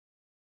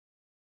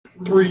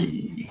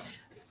3.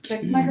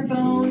 Check the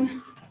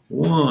microphone.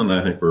 1.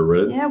 I think we're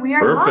ready. Yeah, we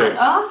are Perfect.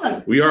 hot.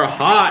 Awesome. We are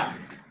hot.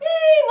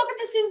 Hey, welcome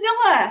to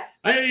Suzilla.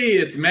 Hey,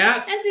 it's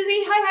Matt. And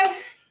Susie. Hi.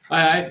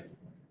 Hi.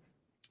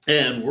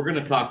 And we're going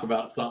to talk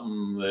about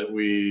something that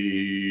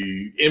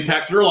we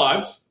impacted our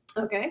lives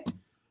Okay.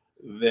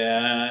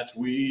 that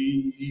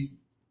we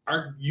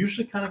are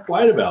usually kind of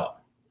quiet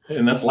about,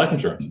 and that's life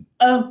insurance.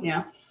 Oh,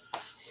 yeah.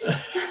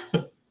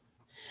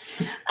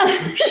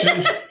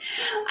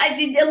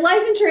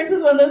 Life insurance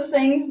is one of those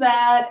things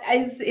that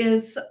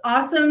is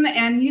awesome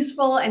and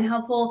useful and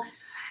helpful.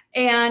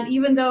 And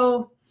even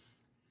though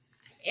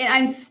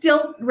I'm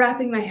still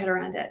wrapping my head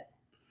around it.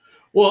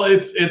 Well,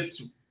 it's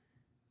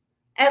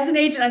as an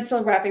agent, I'm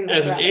still wrapping my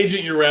head around it. As an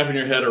agent, you're wrapping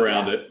your head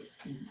around it.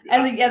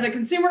 As a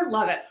consumer,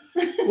 love it.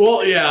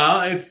 Well,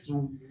 yeah, it's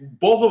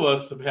both of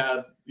us have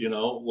had,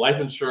 life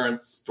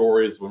insurance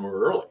stories when we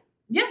were early.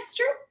 Yeah, it's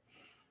true.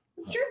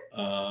 It's true.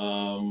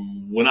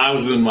 When I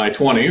was in my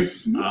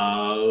 20s,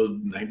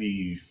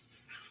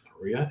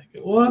 93, I think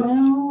it was.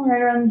 Oh,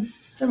 right around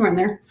somewhere in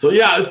there. So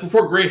yeah, it was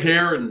before gray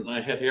hair, and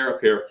I had hair up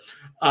here.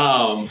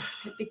 A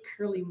big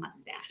curly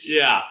mustache.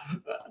 Yeah.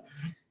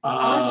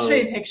 I'll show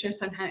you a picture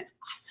sometime. It's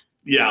awesome.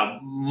 Yeah,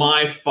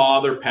 my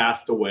father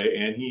passed away,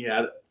 and he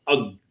had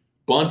a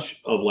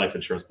bunch of life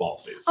insurance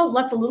policies. Oh,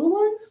 lots of little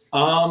ones?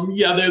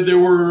 Yeah, there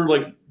were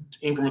like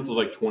increments of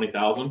like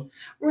 20,000.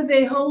 Were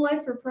they whole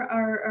life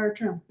or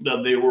term?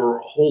 They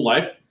were whole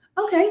life.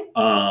 Okay.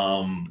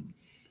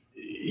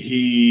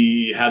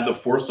 He had the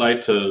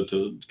foresight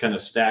to kind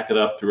of stack it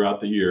up throughout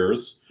the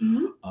years.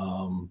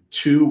 Mm-hmm.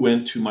 2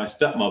 went to my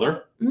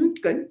stepmother. Mm-hmm.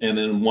 Good. And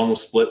then 1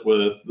 was split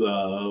with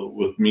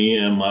me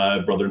and my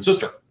brother and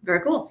sister.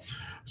 Very cool.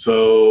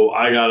 So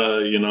I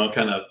gotta,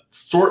 kind of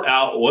sort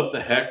out what the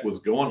heck was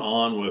going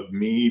on with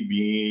me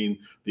being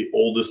the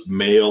oldest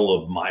male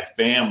of my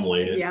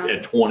family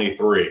at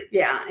 23.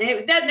 Yeah,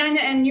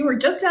 and you were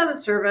just out of the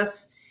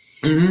service.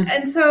 Mm-hmm.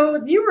 And so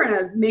you were in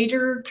a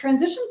major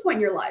transition point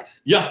in your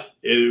life. Yeah,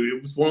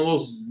 it was one of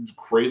those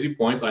crazy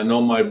points. I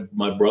know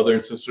my brother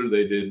and sister,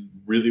 they did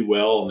really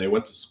well, and they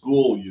went to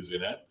school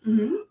using it.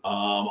 Mm-hmm.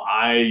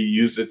 I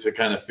used it to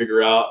kind of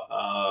figure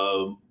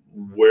out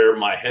where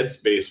my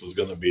headspace was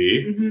going to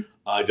be. Mm-hmm.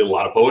 I did a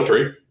lot of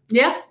poetry.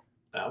 Yeah.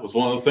 That was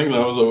one of those things.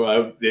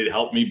 It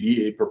helped me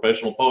be a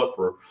professional poet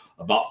for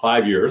about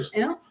 5 years.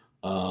 Yeah.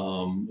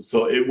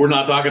 So we're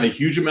not talking a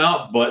huge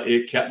amount, but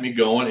it kept me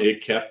going.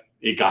 It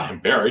got him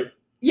buried.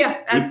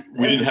 Yeah.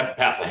 We didn't have to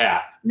pass a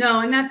hat. No,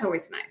 and that's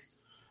always nice.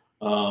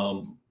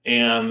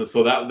 And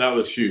so that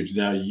was huge.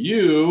 Now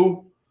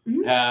you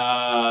mm-hmm.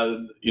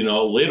 had,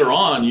 later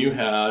on you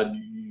had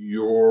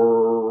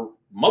your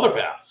mother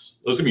pass.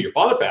 Your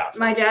father passed.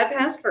 My dad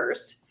passed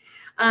first.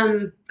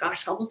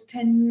 Almost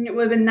 10, it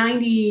would have been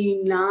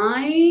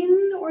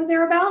 99 or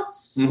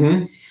thereabouts.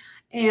 Mm-hmm.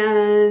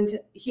 And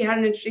he had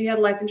a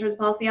life insurance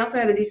policy. He also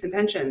had a decent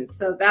pension.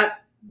 So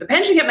the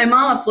pension kept my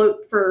mom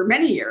afloat for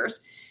many years,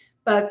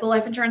 but the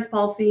life insurance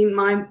policy,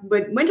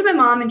 went to my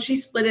mom, and she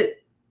split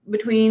it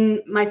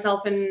between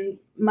myself and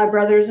my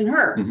brothers and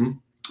her.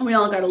 Mm-hmm. We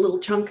all got a little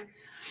chunk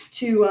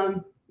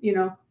to,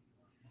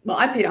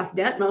 I paid off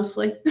debt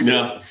mostly.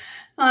 Yeah.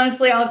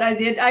 Honestly, all I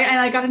did,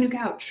 I got a new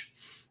couch.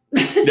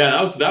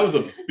 Yeah, that was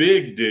a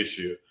big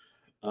issue.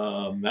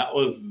 That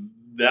was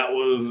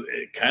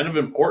kind of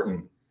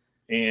important,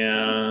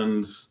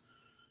 and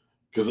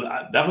because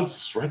that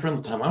was right around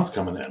the time I was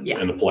coming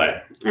into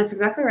play. That's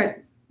exactly right.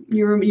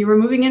 You were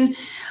moving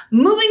to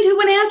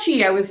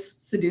Wenatchee. I was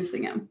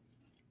seducing him.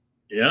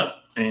 Yep,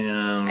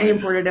 and I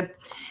imported him.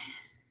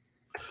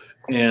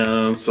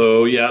 And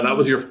so that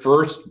was your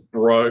first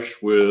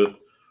brush with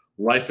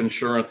life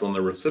insurance on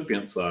the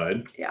recipient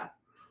side. Yeah.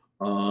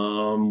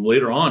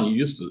 Later on,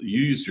 you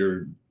used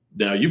your.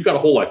 Now you've got a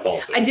whole life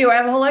policy. I do. I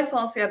have a whole life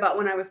policy about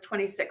when I was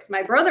 26.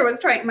 My brother was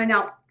trying.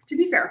 To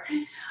be fair,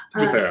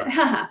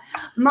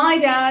 my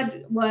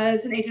dad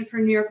was an agent for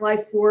New York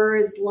Life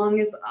for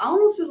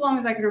almost as long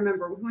as I can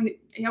remember. When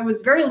I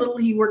was very little,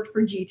 he worked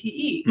for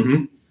GTE,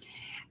 mm-hmm.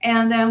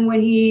 and then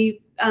when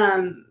he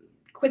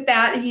quit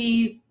that,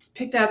 he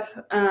picked up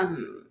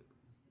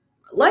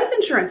life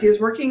insurance. He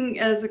was working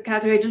as a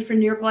captive agent for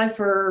New York Life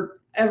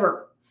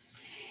forever.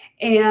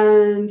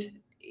 And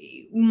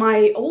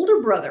my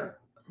older brother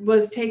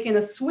was taking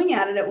a swing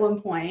at it at one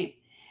point,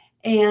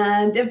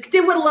 and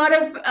did what a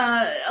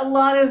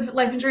lot of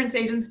life insurance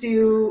agents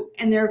do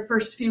in their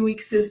first few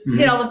weeks is mm-hmm.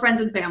 hit all the friends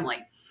and family.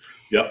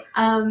 Yep.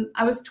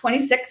 I was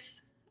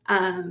 26,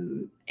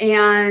 and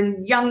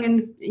young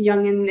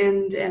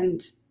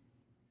and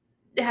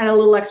had a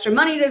little extra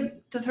money to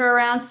throw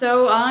around,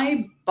 so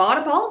I bought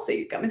a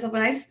policy. Got myself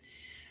a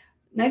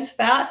nice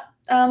fat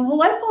whole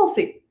life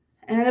policy.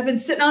 And I've been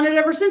sitting on it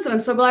ever since, and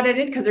I'm so glad I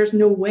did, because there's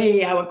no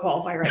way I would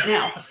qualify right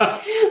now.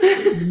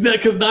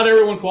 Because not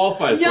everyone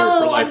qualifies for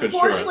life insurance. No,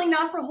 unfortunately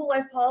not for whole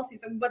life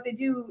policies. And what they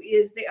do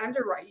is they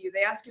underwrite you.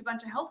 They ask you a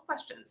bunch of health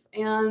questions,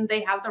 and they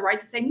have the right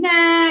to say,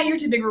 nah, you're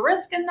too big of a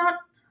risk, and not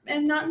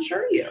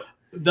insure you.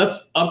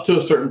 That's up to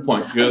a certain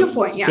point.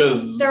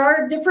 Because there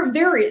are different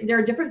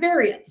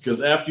variants.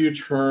 Because after you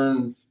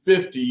turn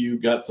 50, you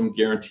got some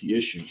guarantee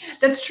issues.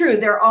 That's true.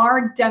 There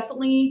are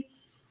definitely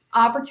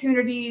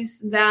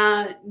opportunities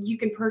that you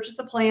can purchase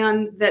a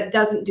plan that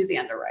doesn't do the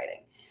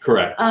underwriting.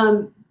 Correct.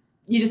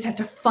 You just have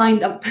to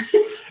find them.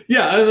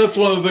 Yeah, and that's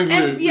one of the things.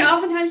 And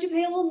oftentimes you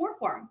pay a little more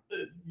for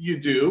them. You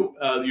do.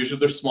 Usually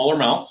they're smaller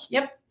amounts.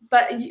 Yep,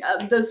 but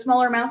those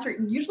smaller amounts are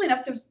usually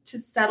enough to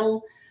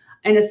settle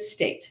an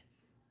estate.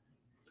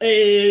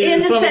 In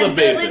a sense,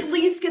 at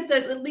least get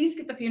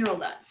the funeral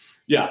done.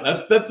 Yeah,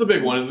 that's the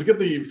big one, is to get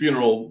the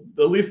funeral,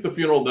 at least the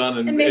funeral done,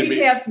 and maybe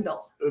pay off some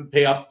bills,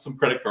 pay off some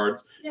credit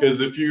cards.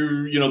 Because if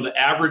the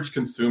average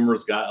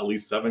consumer's got at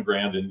least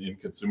 $7,000 in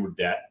consumer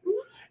debt,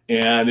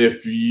 and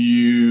if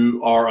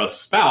you are a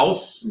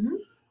spouse,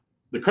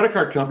 the credit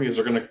card companies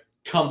are going to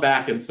come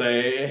back and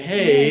say,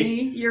 "Hey,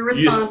 you're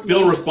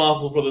still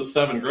responsible for the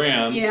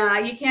 $7,000." Yeah,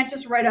 you can't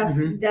just write off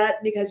debt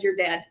because you're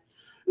dead.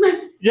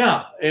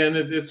 Yeah, and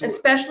it's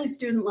especially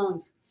student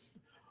loans.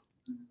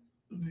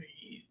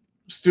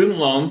 Student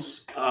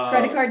loans,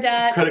 credit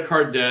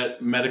card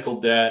debt, medical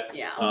debt.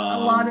 Yeah, a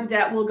lot of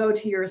debt will go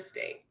to your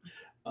estate.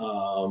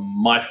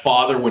 My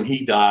father, when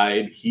he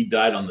died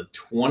on the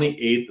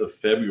 28th of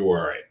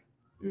February.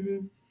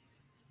 Mm-hmm.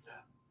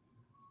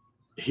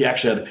 He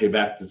actually had to pay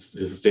back, his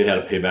estate had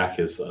to pay back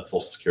his Social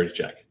Security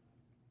check.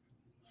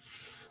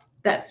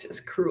 That's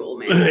just cruel,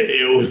 man.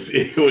 It was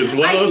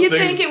one of those things. You'd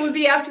think it would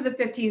be after the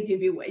 15th,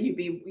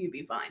 you'd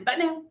be fine, but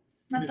no,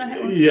 that's not how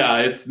it works. Yeah,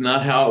 it's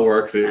not how it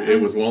works.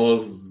 It was one of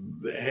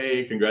those,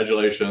 hey,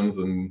 congratulations,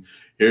 and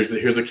here's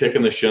a kick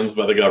in the shins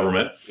by the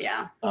government.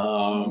 Yeah.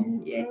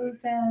 Yay,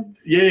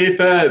 feds. Yay,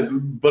 feds.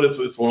 But it's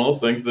one of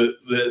those things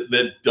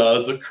that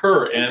does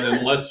occur, and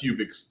unless you've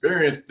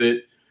experienced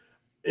it,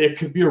 it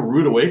could be a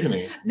rude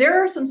awakening.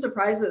 There are some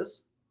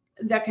surprises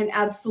that can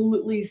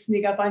absolutely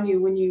sneak up on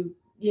you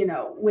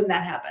when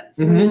that happens.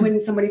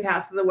 When somebody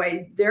passes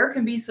away, there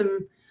can be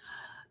some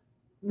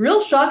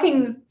real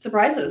shocking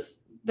surprises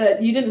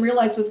that you didn't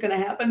realize was going to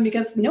happen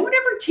because no one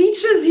ever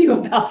teaches you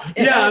about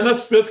it. Yeah, and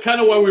that's kind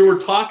of why we were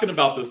talking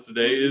about this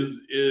today.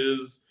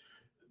 Is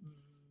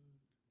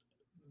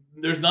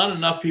there's not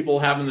enough people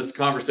having this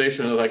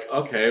conversation of like,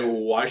 okay,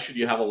 well, why should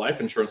you have a life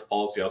insurance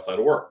policy outside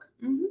of work?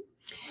 Mm-hmm.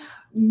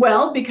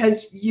 Well,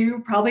 because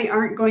you probably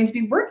aren't going to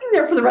be working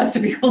there for the rest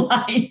of your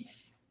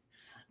life.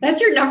 That's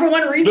your number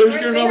one reason.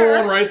 There's your number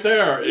one right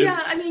there. Yeah,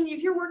 I mean,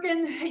 if you're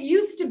working, it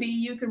used to be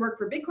you could work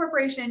for a big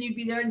corporation and you'd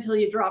be there until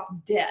you drop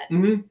dead.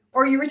 Mm-hmm.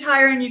 Or you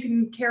retire and you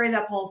can carry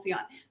that policy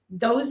on.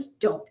 Those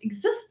don't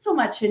exist so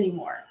much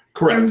anymore.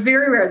 Correct. They're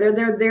very rare.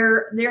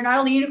 They're not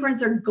only unicorns,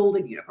 they're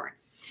golden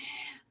unicorns.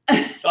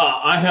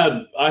 I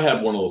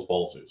had one of those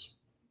policies.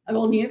 A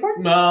golden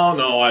unicorn?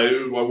 No.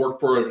 I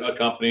worked for a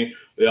company.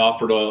 They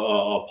offered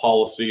a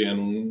policy,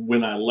 and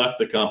when I left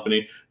the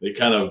company,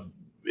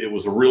 it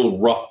was a real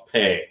rough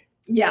pay.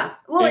 Yeah.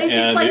 Well,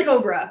 it's like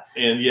Cobra.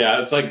 And yeah,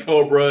 it's like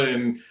Cobra,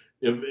 and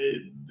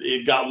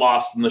it got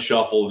lost in the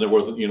shuffle, and there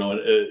wasn't,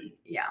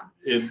 yeah.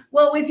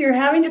 Well, if you're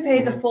having to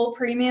pay the full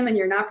premium and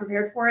you're not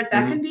prepared for it,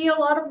 that can be a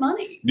lot of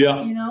money.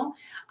 Yeah.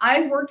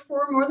 I worked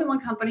for more than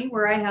one company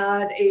where I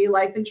had a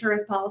life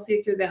insurance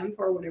policy through them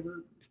for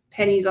whatever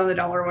pennies on the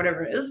dollar,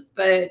 whatever it is,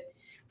 but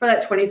for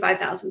that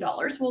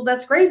 $25,000, well,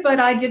 that's great, but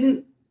I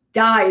didn't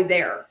die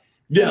there.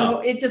 So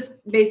it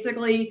just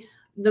basically,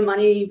 the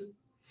money,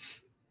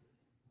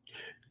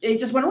 it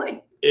just went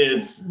away.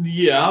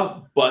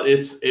 But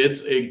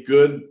it's a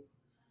good,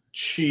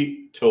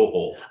 cheap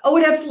toehold. Oh,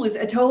 it absolutely is.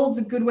 A toehold's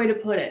a good way to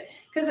put it,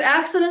 because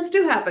accidents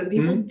do happen.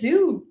 People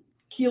do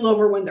keel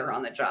over when they're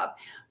on the job.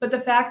 But the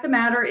fact of the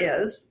matter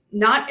is,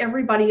 not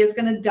everybody is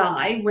going to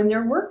die when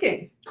they're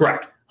working.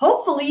 Correct.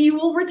 Hopefully you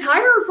will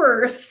retire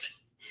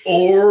first.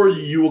 Or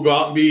you will go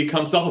out and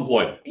become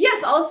self-employed.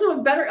 Yes, also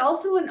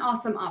an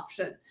awesome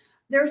option.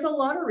 There's a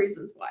lot of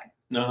reasons why.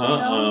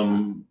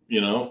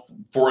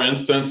 For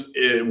instance,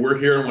 we're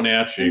here in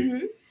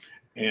Wenatchee,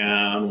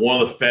 and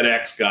one of the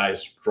FedEx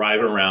guys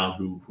driving around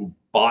who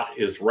bought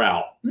his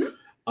route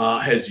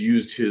has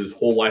used his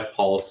whole life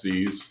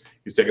policies.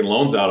 He's taken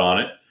loans out on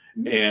it,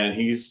 and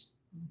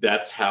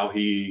that's how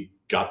he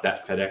got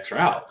that FedEx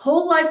route.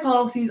 Whole life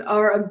policies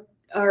are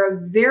a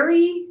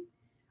very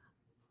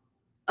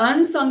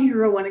unsung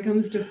hero when it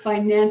comes to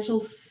financial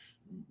tools.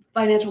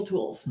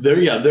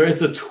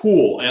 It's a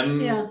tool,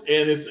 and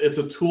it's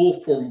a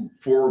tool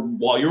for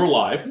while you're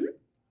alive,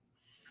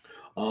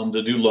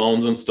 to do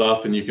loans and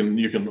stuff, and you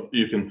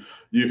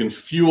can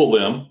fuel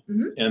them,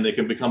 and they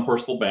can become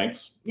personal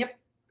banks. Yep.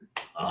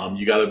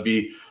 You got to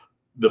be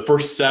the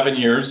first 7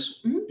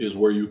 years is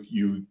where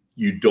you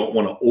don't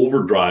want to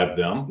overdrive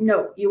them.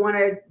 No, you want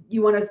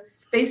to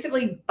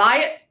basically buy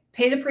it,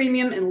 pay the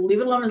premium, and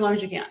leave it alone as long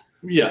as you can.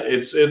 Yeah,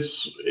 it's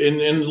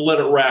and let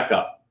it rack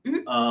up.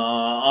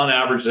 On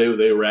average,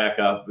 they rack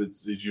up.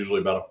 It's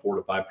usually about a 4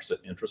 to 5%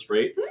 interest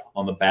rate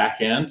on the back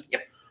end.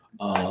 Yep.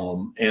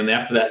 And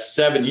after that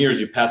 7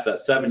 years, you pass that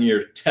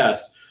 7-year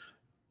test,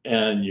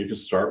 and you can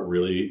start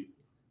really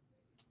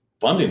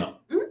funding them.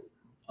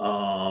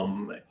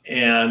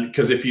 And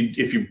because if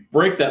you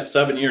break that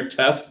 7-year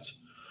test,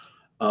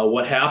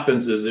 what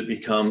happens is it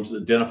becomes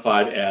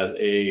identified as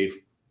a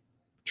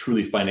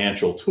truly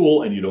financial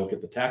tool, and you don't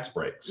get the tax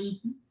breaks.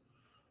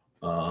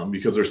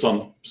 Because there's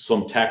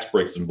some tax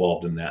breaks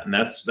involved in that, and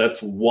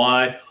that's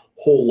why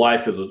whole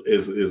life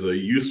is a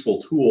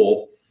useful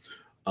tool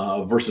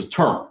versus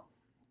term.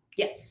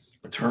 Yes,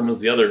 term is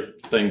the other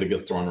thing that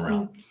gets thrown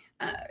around.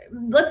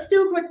 Let's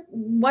do a quick.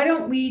 Why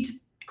don't we just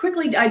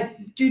quickly? I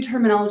do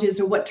terminology as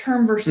to what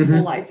term versus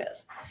whole life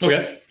is.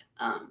 Okay.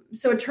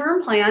 So a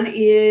term plan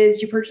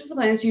is you purchase the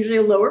plan. It's usually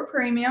a lower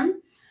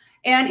premium.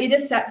 And it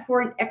is set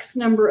for an X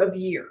number of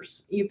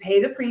years. You pay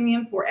the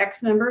premium for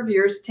X number of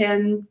years,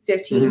 10,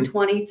 15,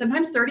 20,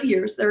 sometimes 30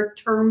 years. They're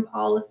term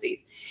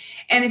policies.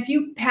 And if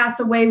you pass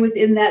away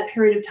within that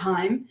period of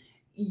time,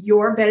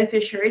 your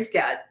beneficiaries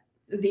get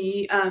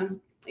the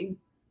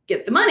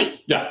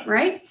money. Yeah.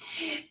 Right?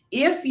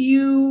 If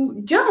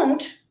you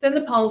don't, then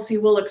the policy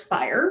will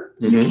expire.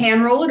 You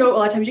can roll it over. A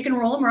lot of times you can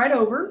roll them right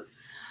over.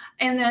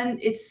 And then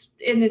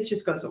it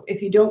just goes away.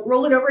 If you don't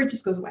roll it over, it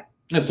just goes away.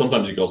 And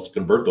sometimes you can also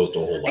convert those to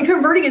a whole life. And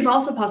converting is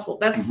also possible.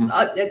 That's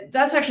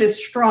actually a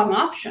strong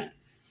option.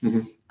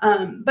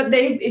 But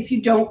if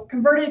you don't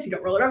convert it, if you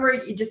don't roll it over,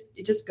 it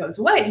just goes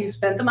away. You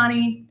spent the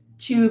money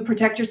to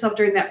protect yourself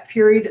during that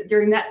period,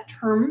 during that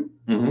term,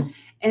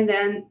 and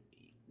then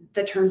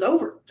the term's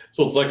over.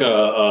 So it's like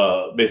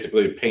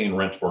basically paying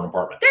rent for an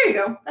apartment. There you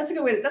go. That's a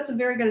good way. That's a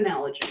very good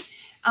analogy.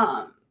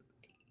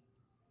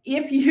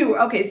 If you,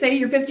 say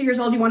you're 50 years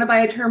old, you want to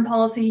buy a term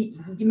policy,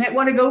 you might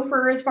want to go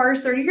for as far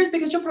as 30 years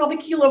because you'll probably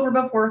keel over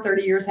before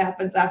 30 years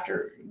happens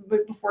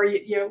before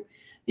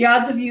the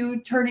odds of you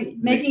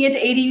making it to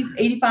 80,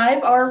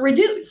 85 are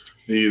reduced.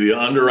 The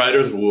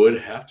underwriters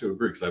would have to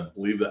agree because I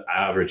believe the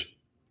average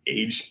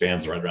age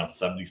spans right around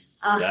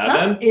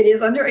 77. It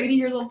is under 80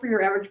 years old for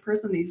your average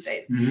person these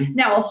days.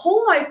 Now, a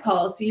whole life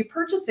policy, you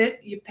purchase it,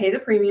 you pay the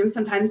premium.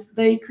 Sometimes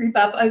they creep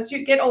up as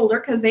you get older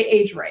because they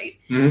age right.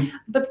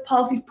 But the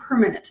policy's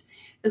permanent.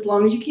 As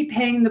long as you keep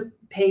paying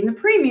the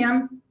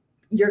premium,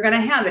 you're going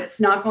to have it.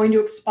 It's not going to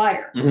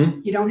expire.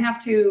 You don't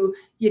have to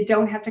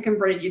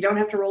convert it. You don't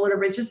have to roll it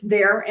over. It's just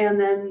there, and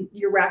then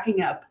you're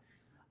racking up.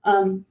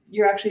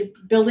 You're actually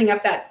building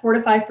up that 4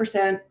 to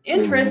 5%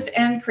 interest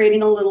and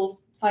creating a little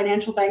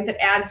financial bank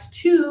that adds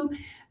to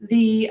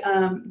the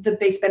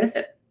base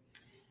benefit.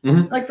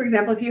 Like, for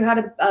example, if you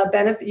had a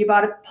benefit, you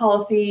bought a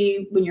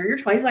policy when you're in your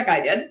 20s, like I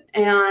did,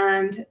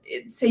 and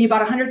say you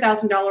bought a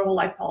 $100,000 whole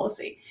life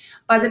policy.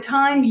 By the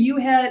time you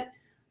hit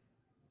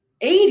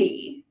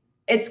 80,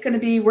 it's going to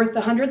be worth the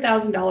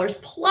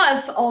 $100,000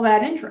 plus all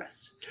that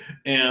interest.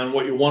 And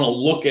what you want to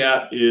look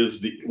at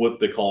is what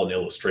they call an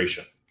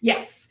illustration.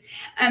 Yes.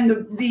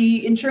 And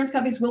the insurance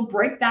companies will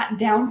break that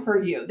down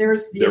for you. They're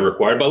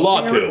required by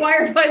law They're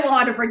required by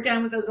law to break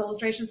down with those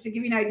illustrations to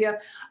give you an idea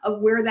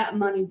of where that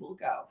money will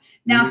go.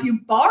 Now, if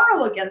you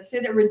borrow against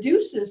it, it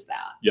reduces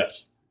that.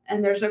 Yes.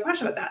 And there's no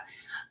question about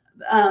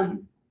that.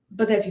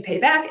 But then if you pay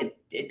back,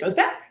 it goes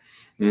back.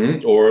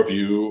 Or if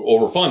you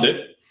overfund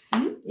it,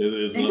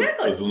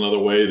 is another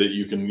way that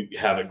you can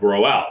have it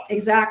grow out.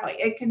 Exactly.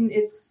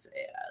 It's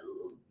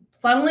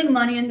funneling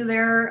money into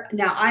there.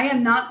 Now, I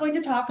am not going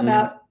to talk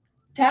about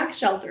tax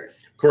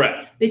shelters.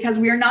 Correct. Because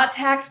we are not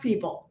tax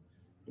people.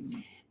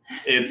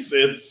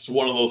 It's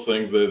one of those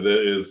things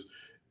that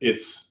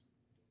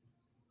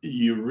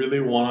you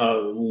really want to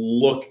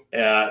look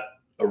at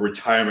a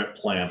retirement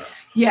planner.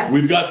 Yes.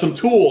 We've got some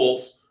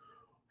tools.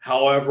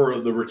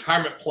 However, the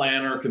retirement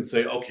planner can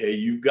say, okay,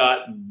 you've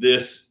got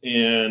this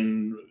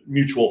in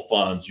mutual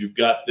funds. You've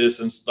got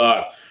this in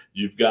stock.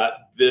 You've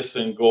got this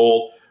in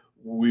gold.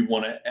 We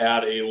want to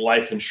add a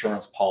life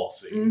insurance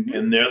policy.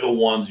 And they're the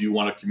ones you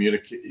want to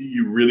communicate.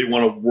 You really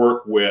want to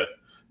work with.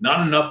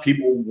 Not enough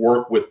people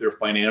work with their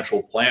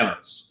financial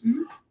planners.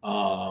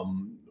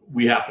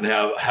 We happen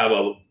to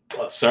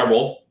have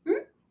several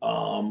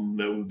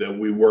that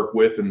we work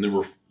with, and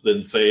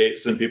then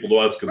send people to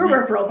us. We're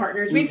referral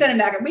partners. We send them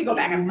back. We go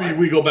back and forth.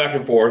 We go back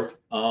and forth.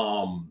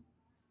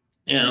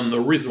 And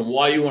the reason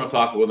why you want to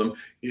talk with them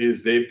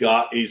is they've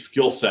got a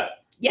skill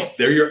set. Yes.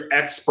 They're your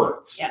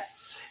experts.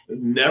 Yes.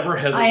 Never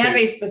hesitate. I have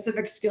a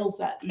specific skill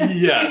set.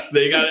 Yes,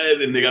 they got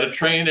to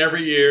train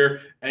every year,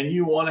 and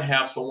you want to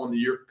have someone that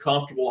you're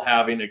comfortable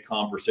having a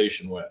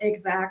conversation with.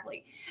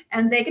 Exactly.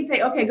 And they can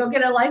say, okay, go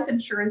get a life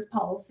insurance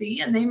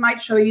policy, and they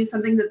might show you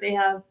something that they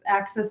have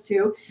access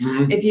to.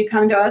 If you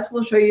come to us,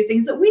 we'll show you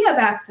things that we have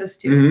access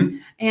to.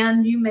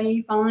 And you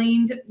may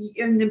find,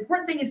 and the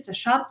important thing is to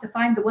shop to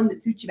find the one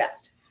that suits you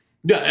best.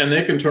 Yeah, and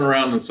they can turn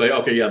around and say,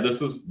 okay, yeah,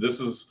 this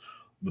is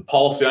the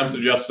policy I'm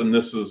suggesting.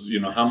 This is,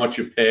 how much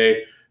you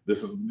pay.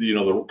 This is,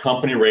 the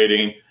company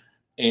rating.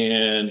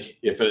 And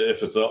if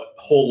it's a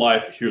whole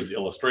life, here's the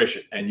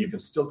illustration. And you can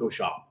still go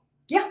shop.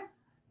 Yeah.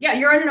 Yeah,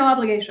 you're under no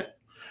obligation.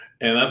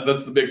 And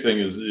that's the big thing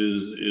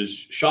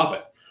is shop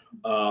it.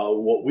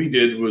 What we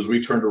did was we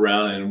turned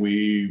around and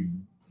we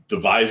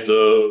devised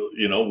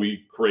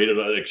we created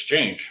an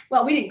exchange.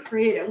 Well, we didn't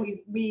create it.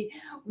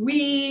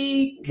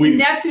 We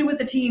connected with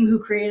the team who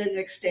created an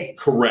exchange.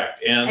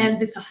 Correct.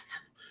 And it's awesome.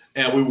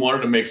 And we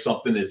wanted to make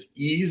something as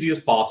easy as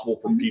possible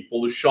for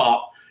people to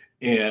shop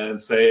and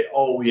say,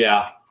 oh,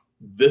 yeah,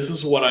 this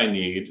is what I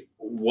need.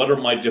 What are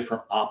my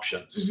different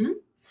options?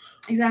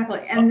 Exactly.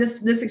 And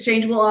this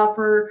exchange will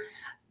offer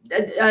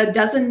a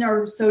dozen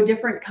or so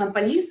different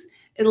companies.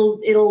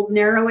 It'll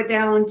narrow it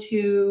down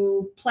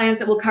to plans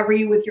that will cover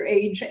you with your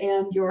age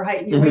and your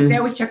height and your weight. They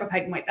always check with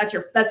height and weight. That's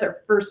our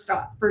first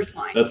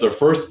line. That's our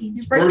first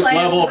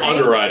level of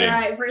underwriting.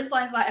 Right. First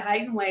line is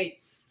height and weight.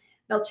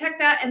 They'll check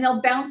that and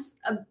they'll bounce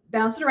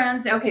it around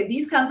and say, okay,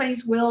 these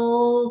companies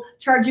will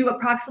charge you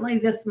approximately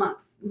this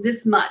much.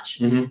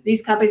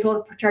 These companies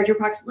will charge you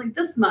approximately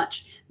this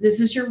much.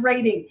 This is your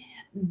rating.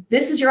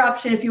 This is your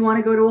option if you want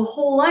to go to a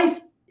whole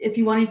life. If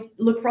you want to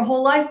look for a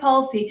whole life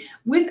policy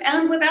with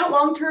and without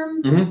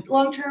long-term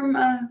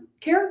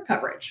care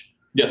coverage.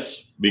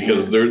 Yes,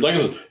 because there's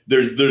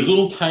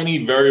little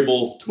tiny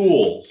variables,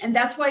 tools, and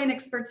that's why an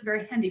expert's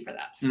very handy for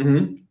that.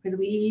 Because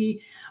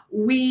we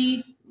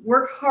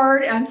work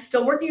hard. I'm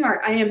still working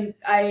hard.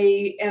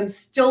 I am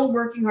still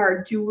working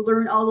hard to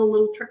learn all the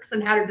little tricks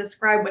and how to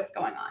describe what's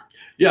going on.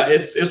 Yeah,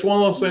 it's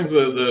one of those things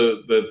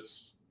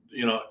that's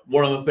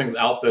one of the things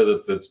out there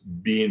that's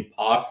being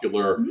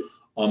popular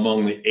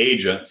among the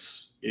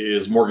agents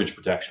is mortgage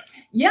protection.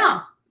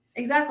 Yeah,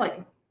 exactly.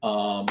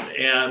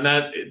 And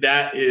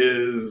that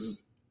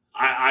is,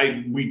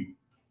 we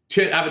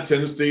have a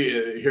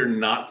tendency here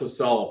not to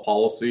sell a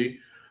policy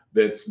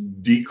that's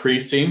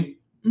decreasing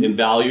in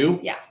value.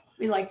 Yeah,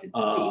 we like to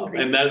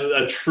increase. And that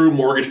a true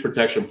mortgage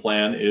protection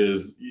plan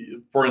is,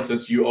 for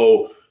instance,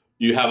 you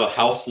have a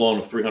house loan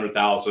of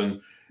 $300,000,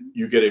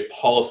 you get a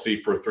policy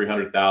for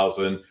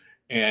 $300,000,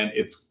 and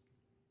it's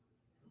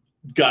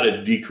got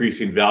a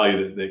decreasing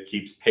value that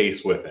keeps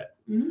pace with it.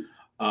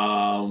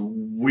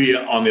 We,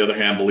 on the other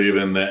hand, believe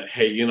in that,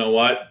 hey, you know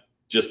what?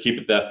 Just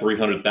keep it that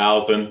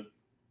 $300,000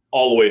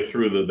 all the way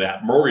through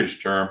that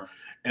mortgage term.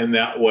 And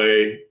that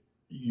way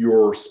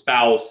your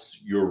spouse,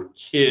 your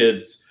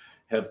kids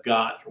have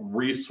got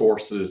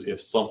resources if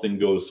something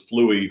goes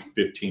fluey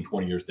 15,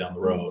 20 years down the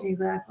road.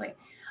 Exactly.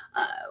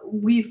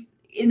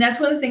 And that's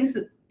one of the things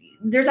that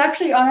there's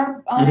actually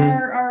on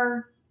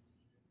our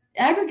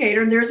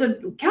aggregator, there's a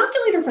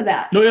calculator for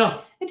that. Oh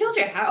yeah. It tells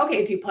you how,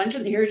 okay, if you punch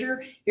in, here's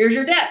your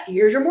debt,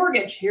 here's your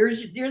mortgage,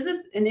 here's this,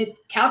 and it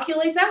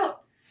calculates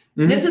out.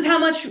 This is how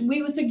much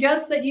we would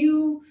suggest that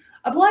you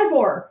apply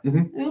for.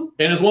 And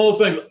it's one of those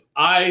things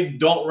I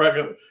don't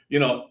recommend,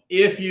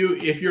 if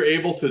you're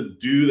able to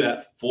do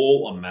that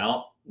full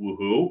amount,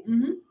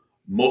 woohoo.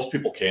 Most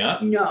people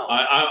can't. No.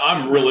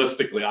 I'm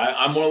realistically,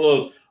 I'm one of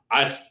those,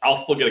 I'll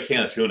still get a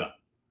can of tuna.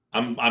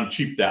 I'm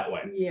cheap that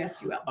way.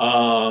 Yes, you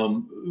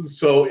will.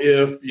 So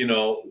if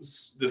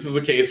this is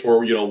a case where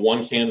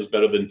one can is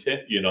better than 10,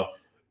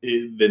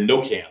 than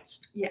no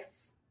cans.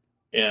 Yes.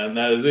 And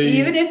that is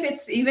even if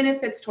it's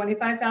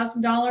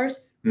 $25,000,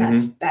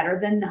 that's better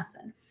than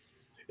nothing.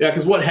 Yeah,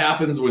 because what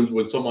happens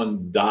when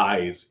someone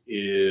dies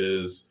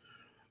is,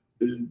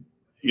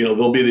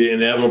 there'll be the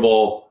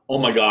inevitable. Oh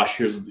my gosh,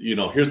 here's the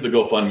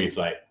GoFundMe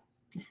site.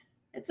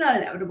 It's not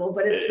inevitable,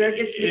 but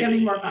it's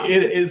becoming more common.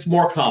 It's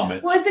more common.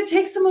 Well, if it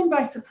takes someone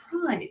by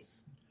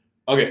surprise.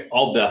 Okay,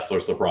 all deaths are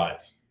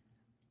surprise.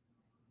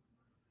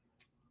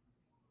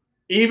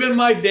 Even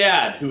my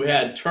dad, who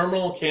had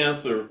terminal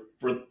cancer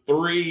for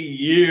 3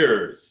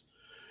 years,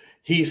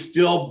 he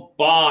still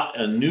bought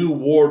a new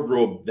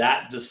wardrobe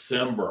that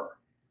December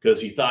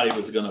because he thought he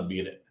was going to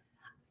beat it.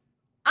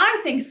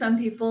 I think some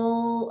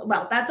people,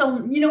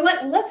 you know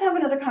what? Let's have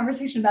another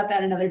conversation about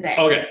that another day.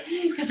 Okay.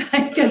 Because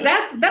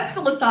that's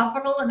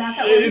philosophical and that's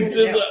how we're going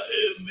to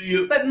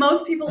do. But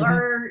most people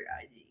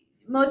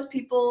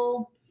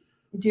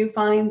do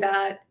find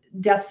that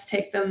deaths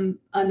take them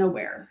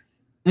unaware.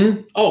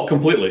 Oh,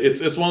 completely.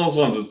 It's one of those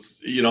ones.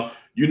 It's, you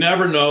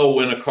never know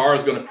when a car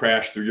is going to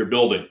crash through your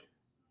building.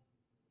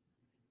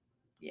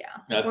 Yeah,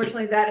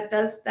 unfortunately, that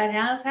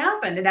has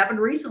happened. It happened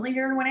recently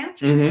here in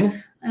Wenatchee,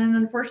 and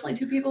unfortunately,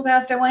 2 people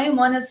passed away, and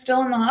one is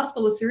still in the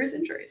hospital with serious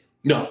injuries.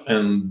 No,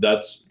 and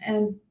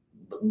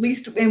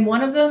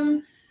one of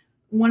the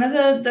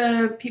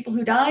people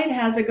who died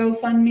has a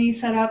GoFundMe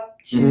set up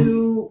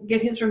to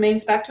get his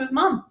remains back to his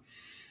mom.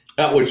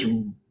 Which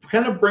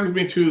kind of brings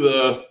me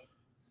to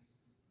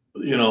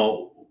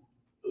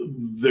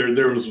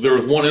there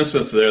was one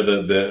instance there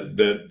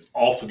that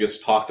also gets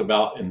talked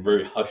about in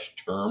very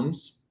hushed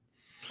terms.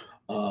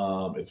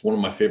 It's one of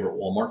my favorite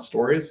Walmart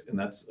stories, and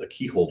that's a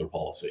key holder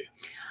policy.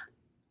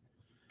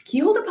 Key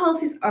holder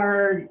policies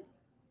are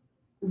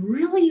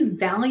really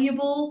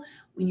valuable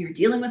when you're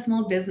dealing with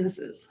small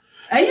businesses.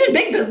 Even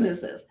big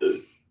businesses.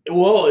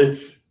 Well,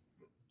 it's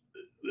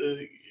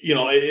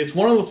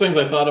one of those things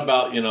I thought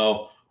about,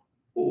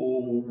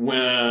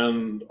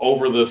 when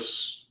over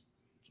this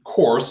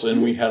course,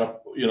 and we had a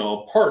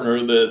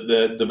partner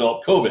that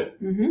developed COVID,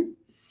 and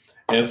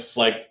it's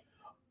like,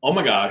 oh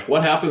my gosh,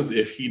 what happens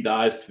if he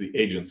dies to the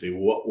agency?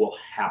 What will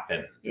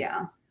happen?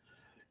 Yeah.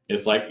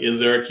 It's like, is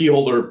there a key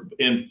holder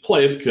in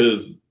place?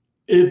 Because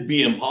it'd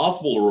be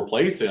impossible to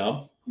replace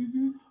him.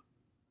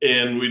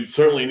 And we'd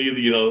certainly need,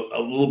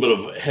 a little bit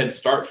of head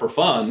start for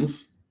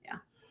funds. Yeah.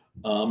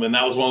 And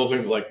that was one of those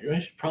things like, I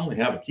should probably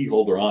have a key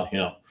holder on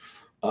him.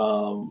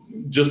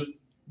 Just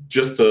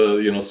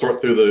to,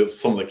 sort through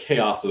some of the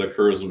chaos that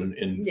occurs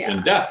in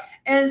death.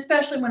 And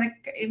especially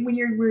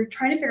we're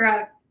trying to figure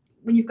out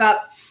when you've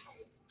got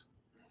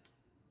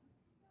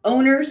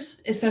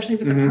owners, especially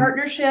if it's a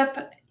partnership,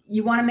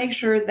 you want to make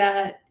sure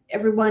that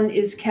everyone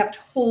is kept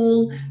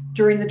whole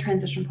during the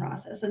transition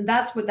process. And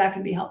that's what that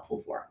can be helpful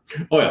for.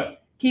 Oh, yeah.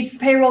 Keeps the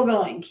payroll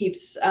going,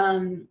 keeps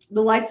the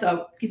lights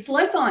on, keeps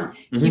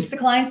the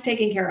clients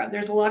taken care of.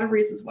 There's a lot of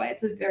reasons why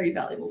it's a very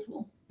valuable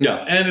tool.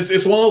 Yeah, and it's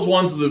one of those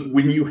ones that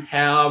when you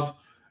have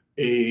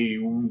a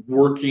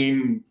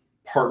working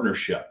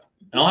partnership,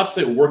 and I'll have to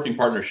say working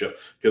partnership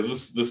because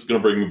this is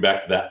going to bring me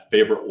back to that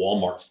favorite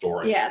Walmart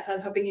story. Yes, I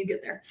was hoping you'd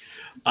get there.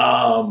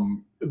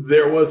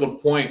 There was a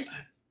point,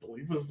 I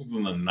believe it was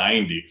in the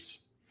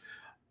 90s,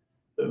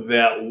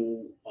 that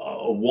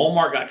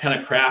Walmart got kind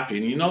of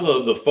crafty. And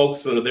the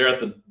folks that are there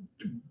at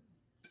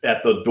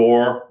the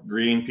door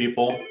greeting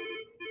people?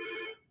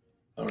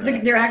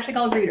 They're actually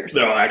called greeters.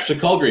 They're actually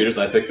called greeters.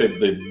 I think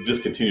they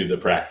discontinued the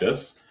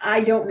practice.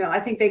 I don't know. I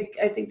think they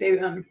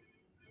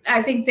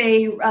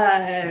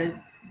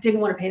didn't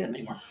want to pay them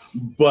anymore.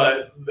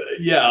 But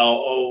yeah, a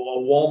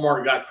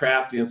Walmart got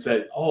crafty and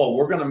said, "Oh,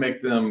 we're going to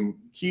make them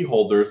key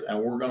holders, and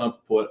we're going to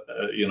put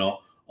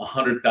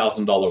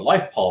 $100,000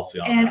 life policy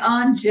on."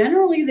 And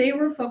generally, they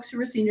were folks who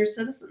were senior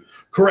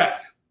citizens.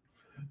 Correct.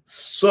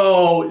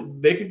 So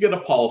they could get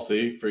a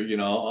policy for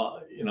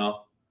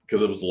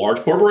because it was a large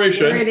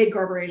corporation. Very big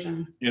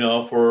corporation.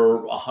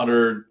 For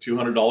 $100,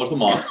 $200 a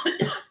month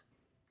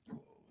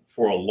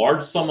for a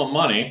large sum of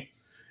money.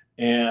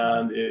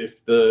 And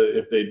if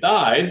they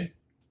died,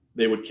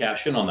 they would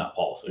cash in on that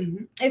policy.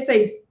 Mm-hmm. If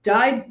they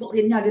died,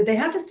 now did they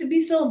have to be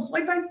still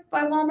employed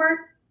by Walmart?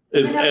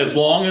 As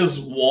long as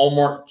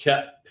Walmart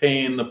kept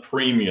paying the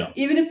premium.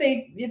 Even if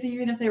they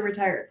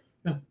retired.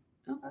 Yeah.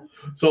 Okay.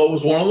 So it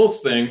was one of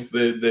those things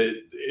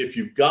that if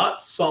you've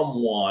got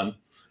someone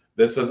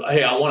that says,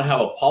 "Hey, I want to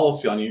have a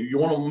policy on you," you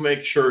want to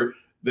make sure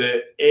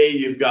that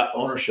you've got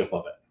ownership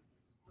of it.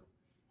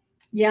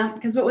 Yeah,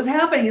 because what was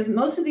happening is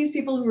most of these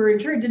people who were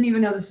insured didn't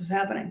even know this was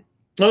happening.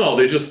 No,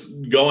 they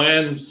just go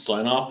in,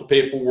 sign off the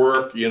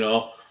paperwork,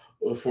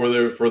 for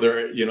their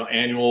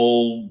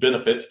annual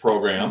benefits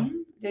program. Mm-hmm.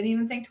 Didn't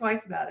even think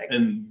twice about it.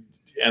 And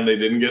they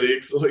didn't get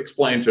it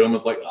explained to them.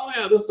 It's like, "Oh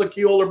yeah, this is a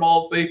key holder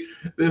policy.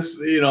 This,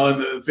 in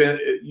the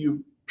event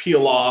you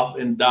peel off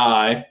and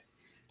die,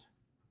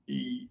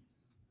 we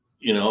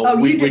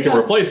can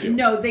replace you."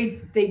 No, they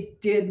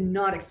did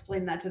not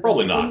explain that to them.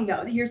 Probably not.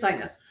 No, here, sign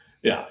this.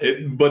 Yeah,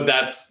 but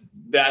that's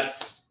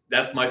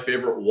my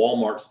favorite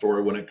Walmart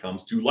story when it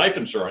comes to life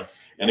insurance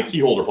and a key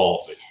holder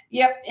policy.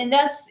 Yep, and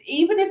that's,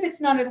 even if it's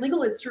not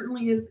illegal, it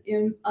certainly is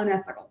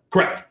unethical.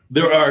 Correct.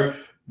 There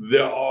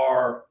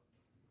are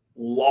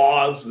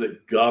laws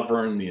that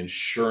govern the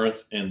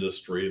insurance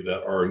industry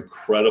that are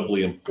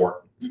incredibly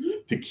important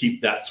to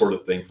keep that sort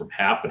of thing from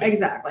happening.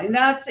 Exactly, and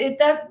that's it.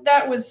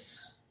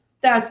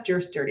 That's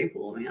just dirty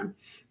pool, man.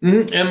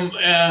 Mm-hmm.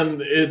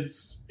 And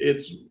it's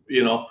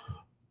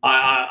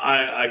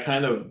I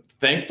kind of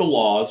thank the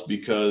laws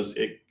because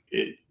it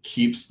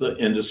keeps the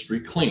industry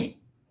clean.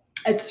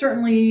 It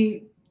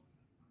certainly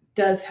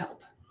does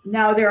help.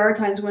 Now, there are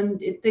times when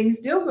things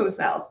do go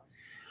south,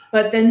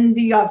 but then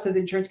the Office of the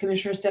Insurance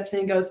Commissioner steps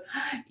in and goes,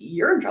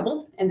 "You're in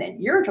trouble, and then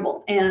you're in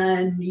trouble,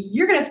 and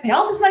you're going to have to pay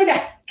all this money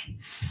back."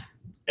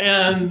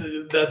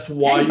 And that's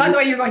why. And by the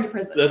way, you're going to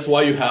prison. That's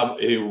why you have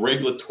a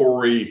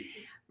regulatory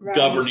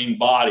governing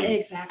body.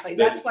 Exactly.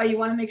 That's why you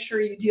want to make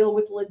sure you deal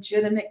with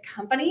legitimate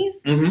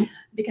companies,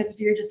 because if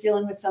you're just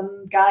dealing with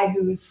some guy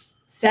who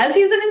says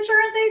he's an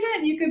insurance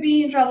agent, you could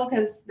be in trouble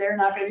because they're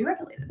not going to be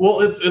regulated. Well,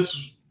 that's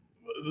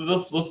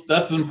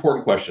an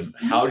important question.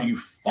 How do you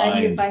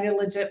find a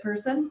legit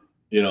person?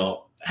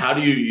 How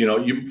do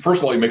you first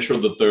of all, you make sure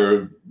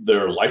that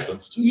they're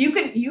licensed. You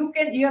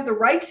have the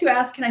right to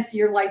ask, "Can I see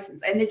your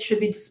license?" And it should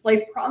be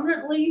displayed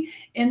prominently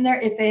in there.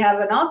 If they have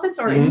an office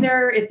or in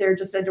there, if they're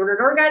just a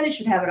door-to-door guy, they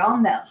should have it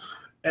on them.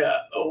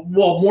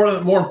 Well,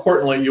 more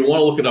importantly, you want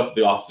to look it up at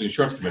the Office of the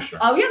Insurance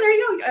Commissioner. Oh yeah, there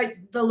you go.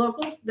 The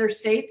locals, their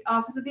state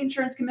Office of the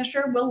Insurance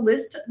Commissioner will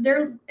list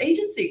their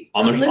agency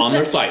on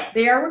their site.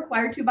 They are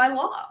required to by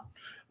law.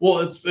 Well,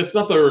 it's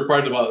not that they're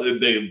required to.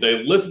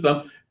 They list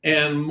them.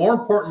 And more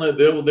importantly,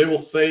 they will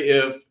say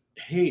if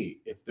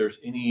there's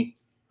any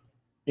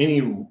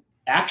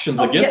actions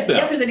against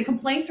them. If there's any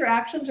complaints or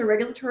actions or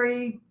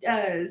regulatory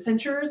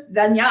censures,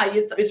 then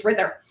it's right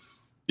there.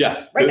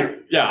 Yeah, right there.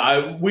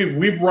 Yeah,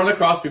 we've run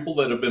across people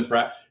that have been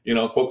quote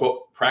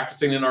unquote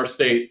practicing in our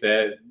state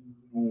that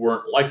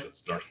weren't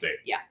licensed in our state.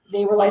 Yeah,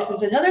 they were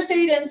licensed in another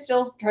state and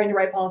still trying to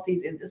write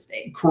policies in this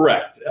state.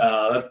 Correct.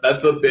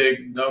 That's a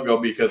big no-go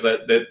because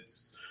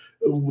that's.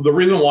 The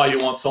reason why you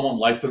want someone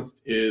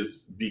licensed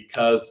is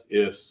because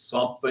if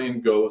something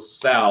goes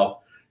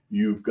south,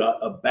 you've got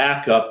a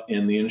backup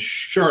in the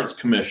insurance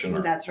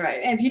commissioner. That's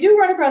right. And if you do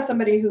run across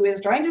somebody who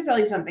is trying to sell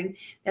you something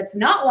that's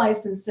not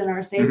licensed in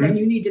our state, then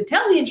you need to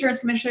tell the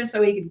insurance commissioner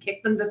so he can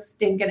kick them to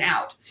stinking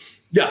out.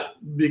 Yeah,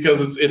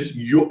 because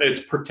it's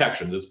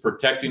protection. It's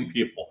protecting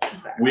people.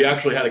 Exactly. We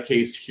actually had a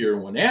case here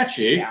in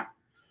Wenatchee. Yeah.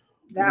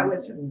 That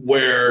was just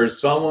where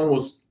someone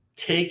was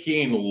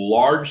taking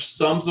large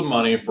sums of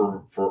money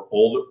from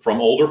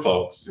older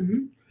folks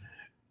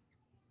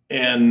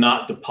and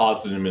not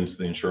depositing them into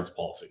the insurance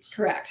policies.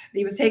 Correct.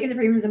 He was taking the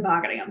premiums and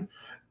pocketing them.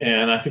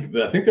 And I think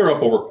they're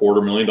up over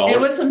 $250,000. It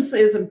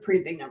was some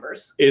pretty big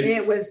numbers.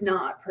 It was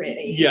not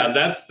pretty. Yeah,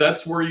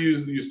 that's where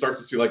you start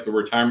to see like the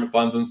retirement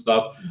funds and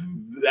stuff.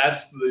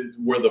 That's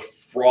where the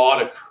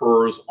fraud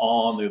occurs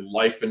on the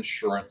life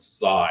insurance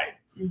side.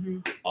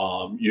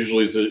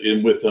 Usually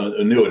it's with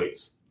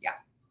annuities.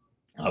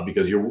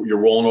 Because you're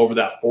rolling over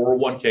that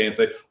 401k and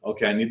say,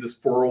 okay, I need this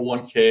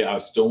 401k. I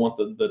still want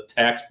the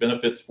tax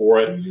benefits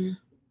for it.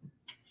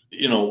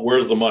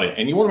 Where's the money?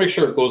 And you want to make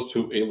sure it goes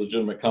to a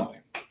legitimate company.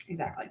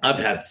 Exactly. I've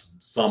had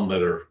some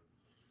that are,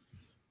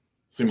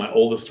 my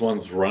oldest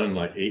one's running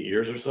like 8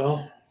 years or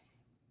so.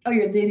 Oh,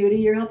 the annuity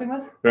you're helping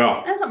with?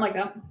 Yeah. Something like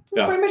that.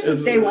 Yeah. Pretty much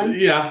since day one.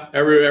 Yeah.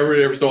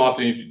 Every so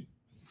often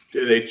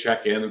they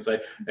check in and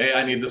say, hey,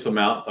 I need this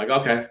amount. It's like,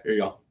 okay, here you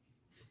go.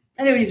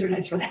 Annuities are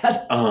nice for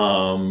that.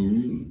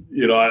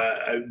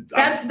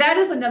 That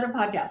is another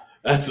podcast.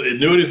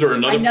 Annuities are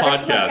another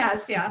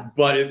podcast. Yeah.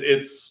 But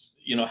it's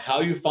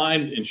how you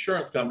find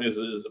insurance companies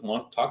is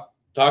talk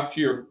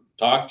to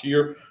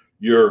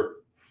your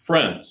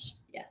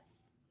friends.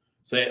 Yes.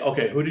 Say,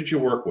 okay, who did you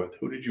work with?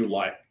 Who did you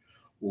like?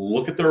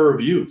 Look at their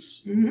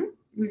reviews.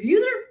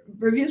 Reviews are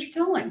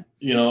telling.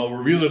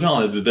 Reviews are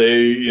telling. Did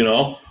they,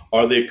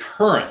 are they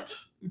current?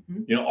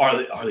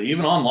 Are they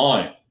even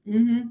online?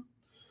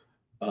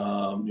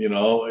 Have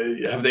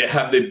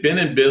they been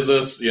in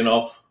business,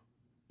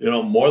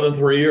 more than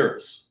 3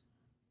 years?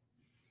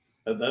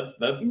 That's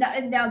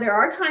now there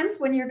are times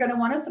when you're going to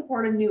want to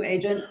support a new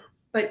agent,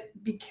 but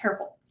be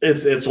careful.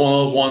 It's one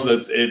of those ones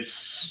that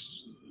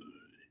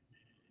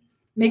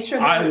make sure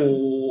that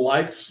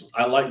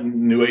I like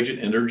new agent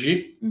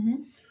energy.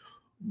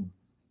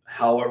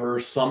 However,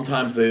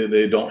 sometimes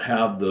they don't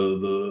have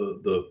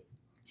the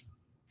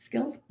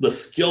skills, the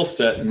skill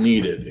set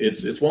needed.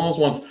 It's one of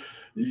those ones.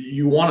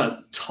 You want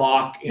to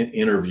talk and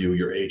interview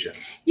your agent.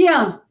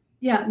 Yeah.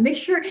 Make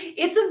sure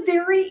it's a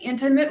very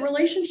intimate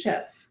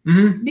relationship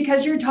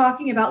because you're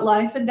talking about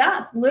life and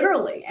death,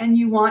 literally. And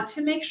you want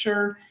to make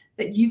sure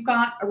that you've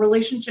got a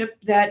relationship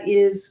that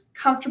is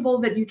comfortable,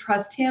 that you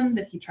trust him,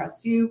 that he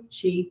trusts you,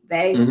 she,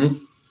 they,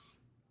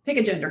 pick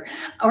a gender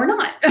or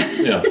not.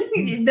 Yeah.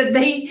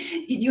 That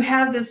you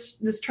have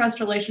this trust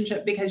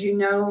relationship because you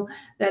know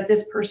that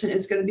this person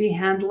is going to be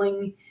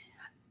handling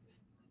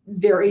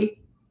very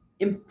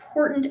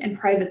important and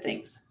private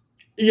things.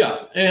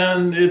 Yeah.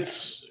 And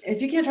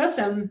if you can't trust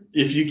them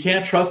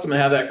and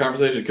have that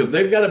conversation, because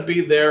they've got to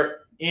be there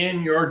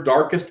in your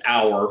darkest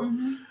hour,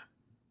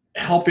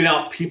 helping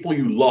out people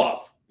you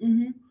love.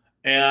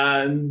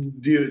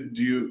 And do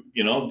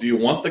you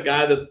want the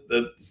guy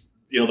that's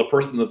the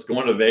person that's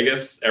going to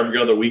Vegas every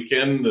other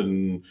weekend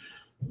and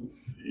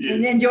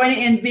enjoying it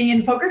and being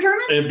in poker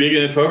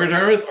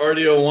tournaments? Or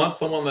do you want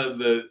someone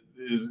that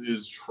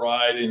is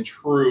tried and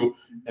true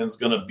and is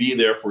going to be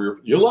there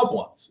for your loved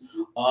ones?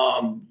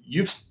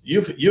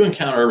 You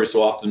encounter every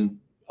so often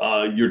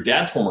your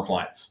dad's former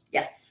clients.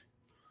 Yes.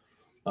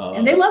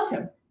 And they loved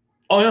him.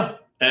 Oh yeah.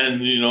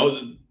 And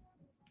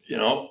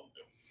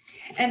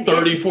and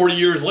 30, 40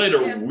 years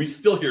later, we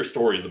still hear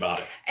stories about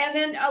it. And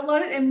then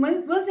one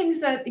of the things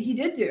that he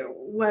did do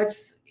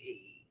was,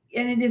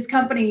 and his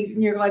company,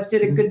 New York Life,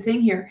 did a good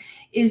thing here,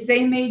 is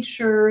they made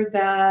sure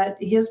that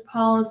his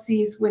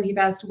policies, when he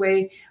passed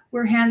away,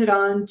 were handed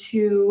on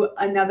to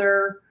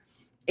another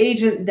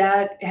agent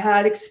that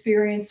had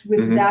experience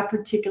with that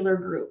particular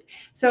group.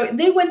 So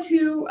they went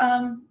to,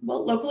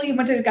 locally, he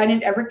went to a guy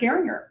named Everett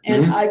Geringer.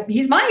 And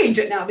he's my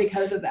agent now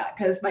because of that,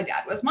 because my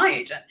dad was my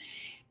agent.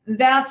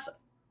 That's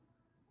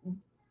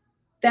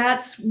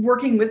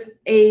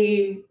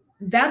the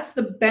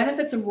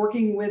benefits of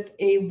working with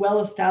a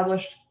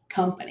well-established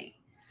company.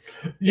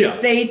 Yeah.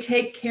 They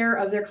take care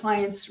of their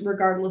clients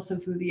regardless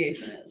of who the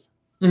agent is.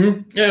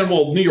 And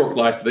New York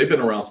Life, they've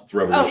been around since the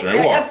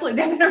Revolutionary War.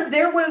 Absolutely.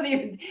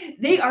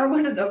 They are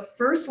one of the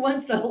first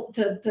ones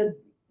to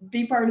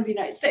be part of the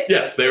United States.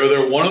 Yes,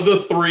 they're one of the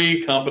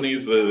three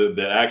companies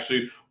that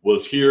actually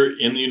was here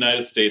in the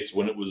United States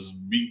when it was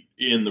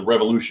in the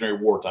Revolutionary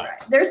War times.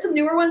 Right. There's some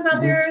newer ones out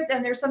there,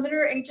 and there's some that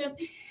are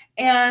ancient,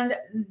 and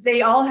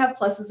they all have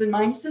pluses and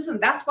minuses, and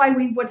that's why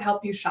we would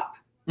help you shop.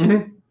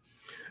 Don't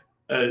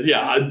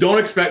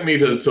expect me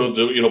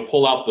to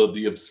pull out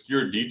the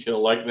obscure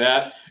detail like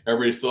that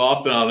every so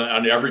often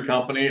on every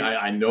company.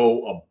 I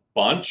know a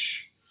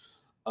bunch.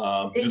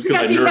 Just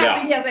because I nerd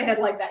out. He has a head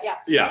like that. Yeah.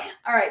 Yeah.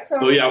 All right. So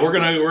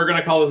we're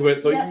gonna call this wit.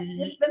 So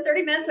it's been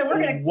 30 minutes, so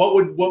we're gonna.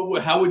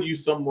 How would you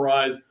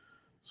summarize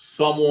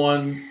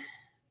someone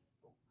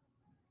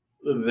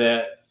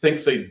that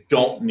thinks they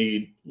don't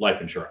need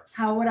life insurance?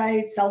 How would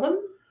I sell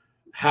them?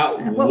 How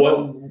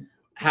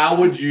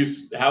would you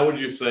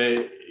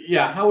say?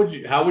 Yeah, how would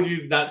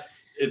you not?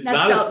 It's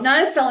not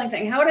a selling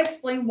thing. How would I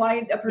explain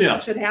why a person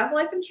should have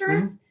life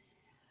insurance? Mm-hmm.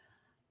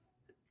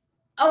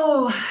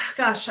 Oh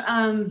gosh.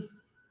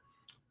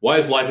 Why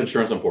is life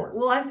insurance important?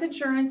 Well, life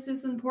insurance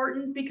is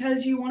important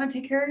because you want to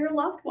take care of your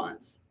loved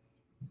ones.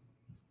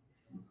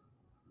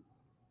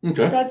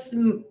 Okay. That's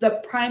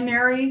the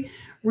primary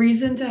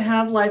reason to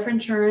have life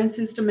insurance,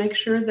 is to make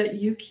sure that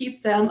you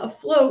keep them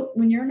afloat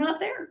when you're not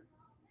there.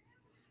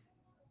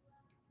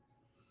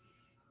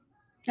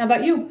 How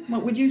about you?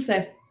 What would you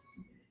say?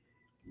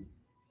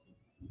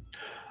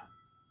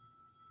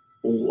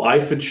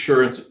 Life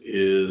insurance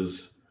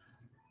is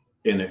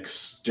an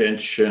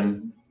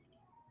extension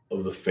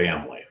of the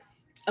family.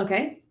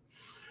 Okay.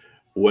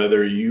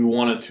 Whether you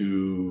want it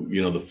to,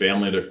 the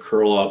family to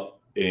curl up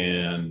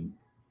and,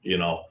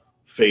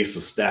 face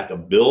a stack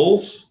of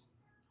bills,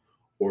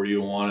 or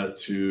you want it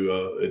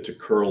to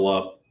curl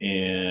up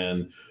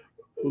and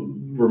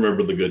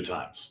remember the good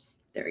times.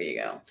 There you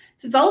go.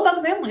 So it's all about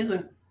the family, isn't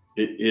it?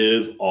 It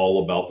is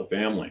all about the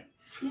family.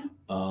 Yeah.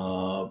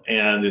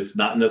 And it's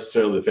not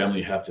necessarily the family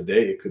you have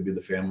today. It could be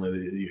the family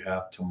that you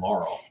have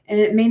tomorrow. And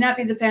it may not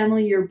be the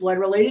family you're blood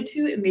related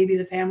to. It may be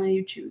the family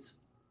you choose.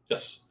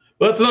 Yes.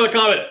 But that's another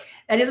comment.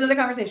 That is another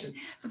conversation.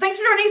 So thanks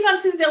for joining us on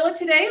Suzilla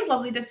today. It was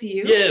lovely to see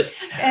you.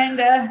 Yes. And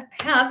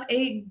have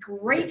a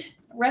great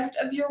rest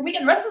of your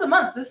weekend, rest of the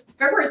month. This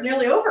February is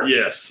nearly over.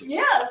 Yes.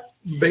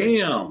 Yes.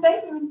 Bam.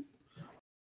 Bam.